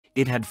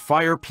it had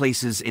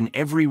fireplaces in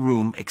every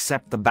room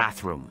except the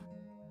bathroom.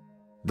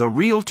 The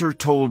realtor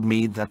told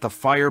me that the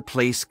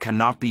fireplace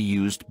cannot be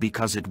used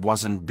because it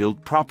wasn't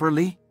built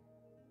properly.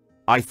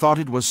 I thought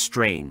it was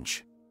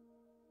strange.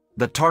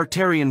 The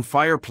Tartarian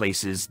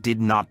fireplaces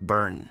did not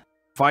burn.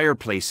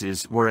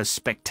 Fireplaces were as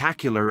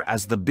spectacular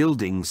as the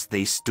buildings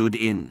they stood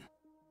in.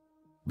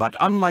 But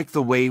unlike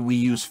the way we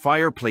use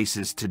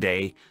fireplaces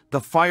today, the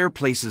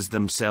fireplaces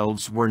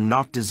themselves were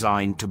not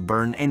designed to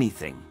burn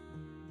anything.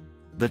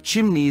 The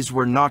chimneys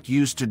were not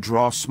used to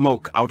draw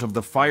smoke out of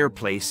the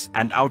fireplace,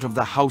 and out of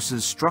the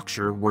house's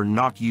structure were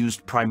not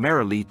used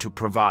primarily to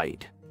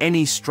provide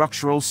any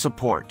structural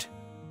support.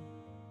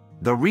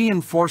 The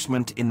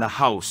reinforcement in the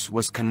house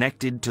was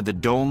connected to the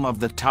dome of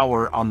the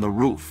tower on the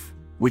roof,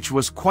 which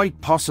was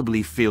quite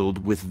possibly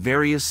filled with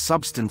various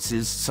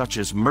substances such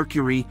as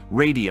mercury,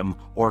 radium,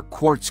 or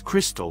quartz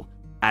crystal,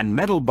 and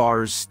metal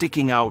bars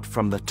sticking out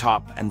from the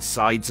top and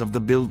sides of the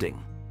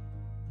building.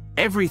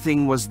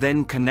 Everything was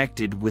then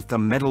connected with the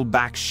metal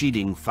back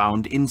sheeting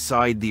found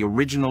inside the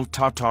original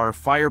Tatar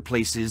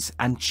fireplaces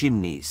and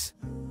chimneys.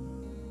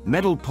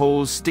 Metal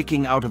poles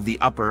sticking out of the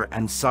upper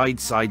and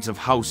sides of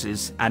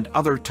houses and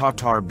other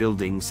Tatar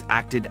buildings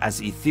acted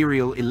as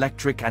ethereal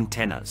electric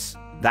antennas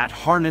that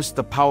harnessed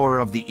the power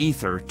of the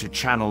ether to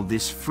channel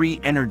this free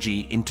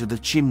energy into the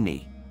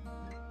chimney.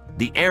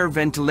 The air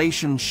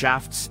ventilation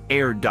shafts,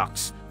 air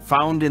ducts,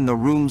 found in the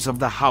rooms of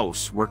the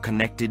house were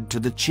connected to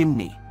the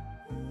chimney.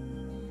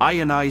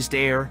 Ionized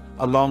air,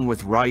 along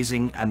with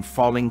rising and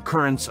falling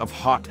currents of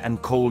hot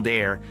and cold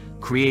air,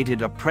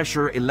 created a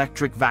pressure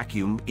electric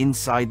vacuum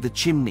inside the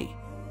chimney.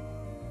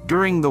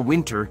 During the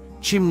winter,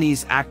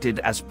 chimneys acted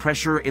as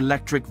pressure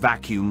electric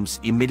vacuums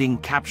emitting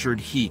captured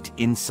heat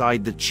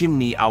inside the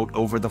chimney out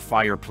over the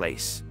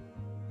fireplace.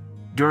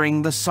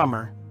 During the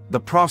summer, the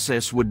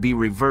process would be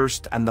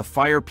reversed and the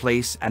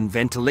fireplace and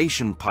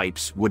ventilation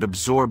pipes would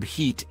absorb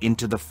heat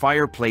into the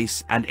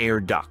fireplace and air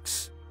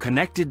ducts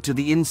connected to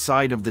the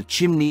inside of the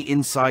chimney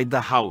inside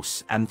the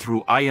house and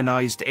through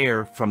ionized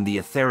air from the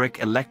etheric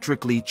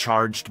electrically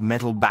charged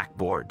metal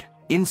backboard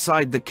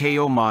inside the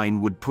KO mine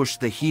would push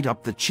the heat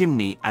up the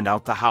chimney and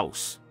out the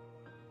house.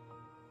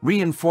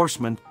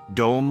 Reinforcement,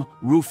 dome,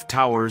 roof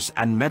towers,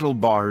 and metal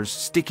bars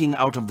sticking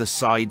out of the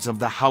sides of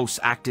the house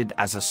acted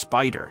as a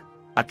spider,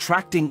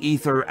 attracting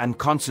ether and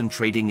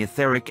concentrating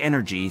etheric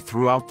energy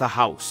throughout the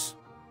house.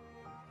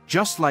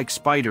 Just like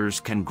spiders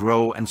can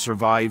grow and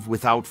survive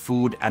without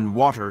food and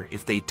water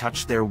if they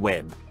touch their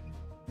web,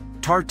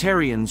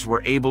 Tartarians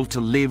were able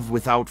to live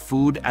without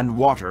food and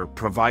water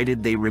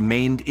provided they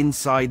remained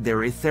inside their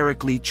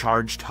etherically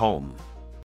charged home.